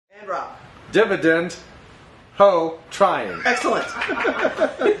Rob? Dividend. Ho. Trying. Excellent.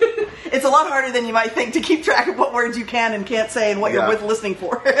 It's a lot harder than you might think to keep track of what words you can and can't say and what you're with listening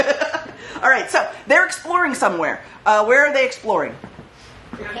for. All right, so they're exploring somewhere. Where are they exploring?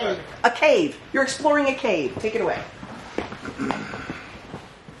 A cave. A cave. You're exploring a cave. Take it away.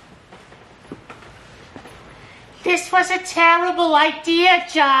 This was a terrible idea,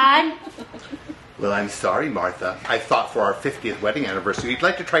 John. Well, I'm sorry, Martha. I thought for our 50th wedding anniversary, you'd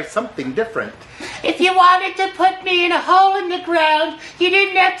like to try something different. If you wanted to put me in a hole in the ground, you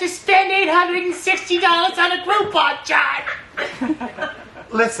didn't have to spend $860 on a Groupon, John.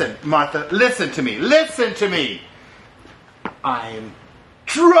 Listen, Martha, listen to me. Listen to me. I'm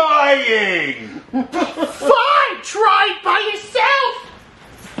trying. Fine, try it by yourself.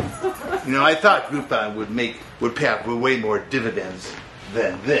 You know, I thought Groupon would pay out way more dividends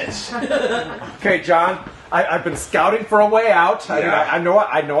than this. Okay, John. I've been scouting for a way out. Yeah. I know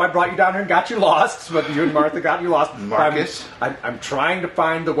I brought you down here and got you lost, but you and Martha got you lost. Marcus? I'm trying to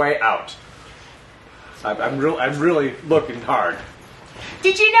find the way out. I'm really looking hard.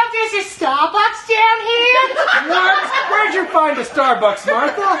 Did you know there's a Starbucks down here? What? Where'd you find a Starbucks,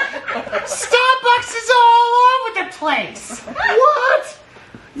 Martha? Starbucks is all over the place. What?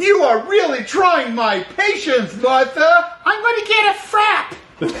 You are really trying my patience, Martha. I'm going to get a frap.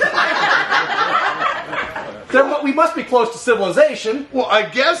 Then we must be close to civilization. Well, I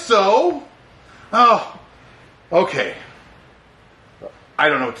guess so. Oh, okay. I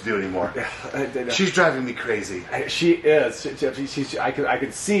don't know what to do anymore. She's driving me crazy. She is. I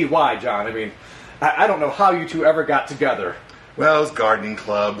can see why, John. I mean, I don't know how you two ever got together. Well, it was gardening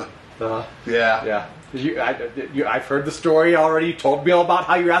club. Yeah. I've heard the story already. You told me all about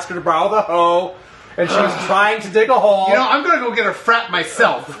how you asked her to borrow the hoe, and she was trying to dig a hole. You know, I'm going to go get a frap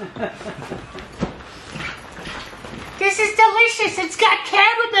myself. This is delicious. It's got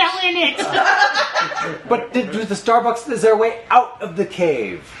caramel in it. But do the Starbucks, is there a way out of the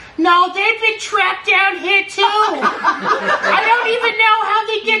cave? No, they've been trapped down here too. I don't even know how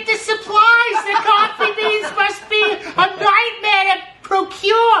they get the supplies. The coffee beans must be a nightmare to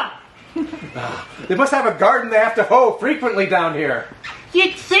procure. They must have a garden they have to hoe frequently down here.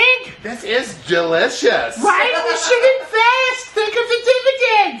 You'd think. This is delicious. Right? We should invest. Think of the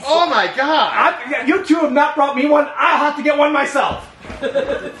dividends. Oh my God. You two have not brought me one. I'll have to get one myself.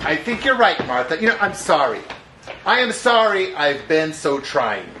 I think you're right, Martha. You know, I'm sorry. I am sorry I've been so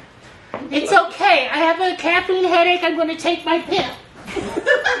trying. It's okay. I have a caffeine headache. I'm going to take my pill.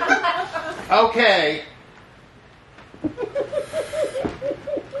 Okay.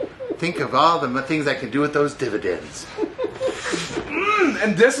 Think of all the things I can do with those dividends.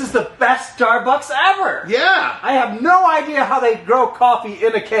 And this is the best Starbucks ever. Yeah. I have no idea how they grow coffee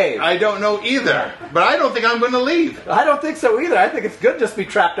in a cave. I don't know either, but I don't think I'm going to leave. I don't think so either. I think it's good just to be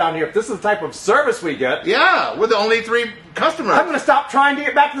trapped down here. If this is the type of service we get. Yeah, we're the only 3 customers. I'm going to stop trying to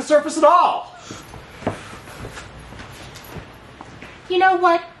get back to the surface at all. You know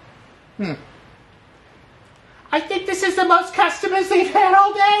what? I think this is the most customers they've had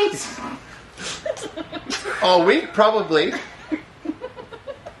all day. All week, probably.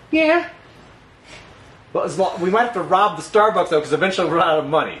 Yeah. Well, we might have to rob the Starbucks, though, because eventually we'll run out of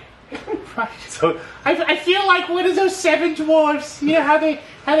money. Right. So I feel like one of those 7 dwarfs. You know how they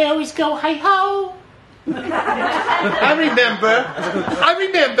always go, hi-ho? I remember.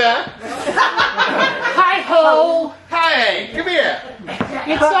 Hi-ho. Hi, come here.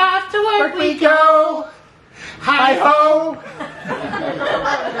 It's off to work we go. hi-ho!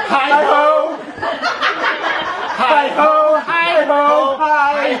 Hi-ho. Hi-ho! Hi-ho.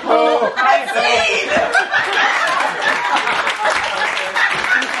 Hi-ho! Hi-ho!